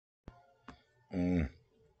Mm.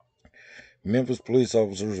 Memphis police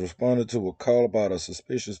officers responded to a call about a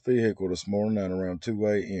suspicious vehicle this morning at around 2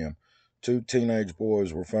 a.m. Two teenage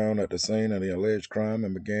boys were found at the scene of the alleged crime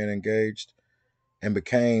and became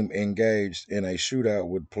engaged in a shootout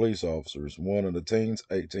with police officers. One of the teens,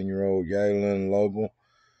 18-year-old Yaylen Loble,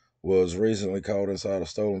 was recently caught inside a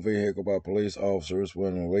stolen vehicle by police officers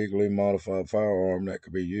with an illegally modified firearm that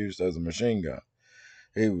could be used as a machine gun.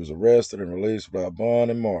 He was arrested and released without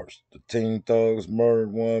bond in March. The teen thugs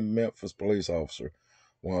murdered one Memphis police officer,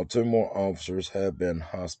 while two more officers have been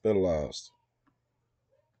hospitalized.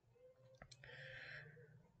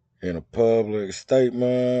 In a public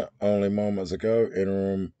statement only moments ago,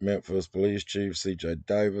 interim Memphis Police Chief C.J.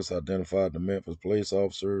 Davis identified the Memphis police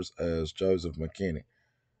officers as Joseph McKinney.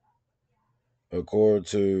 According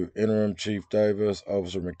to interim Chief Davis,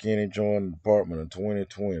 Officer McKinney joined the department in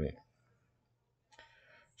 2020.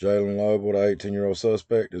 Yaylen Loble, the 18-year-old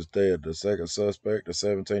suspect, is dead. The second suspect, a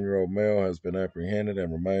 17-year-old male, has been apprehended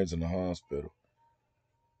and remains in the hospital.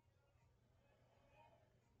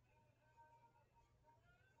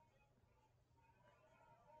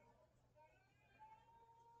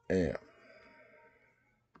 And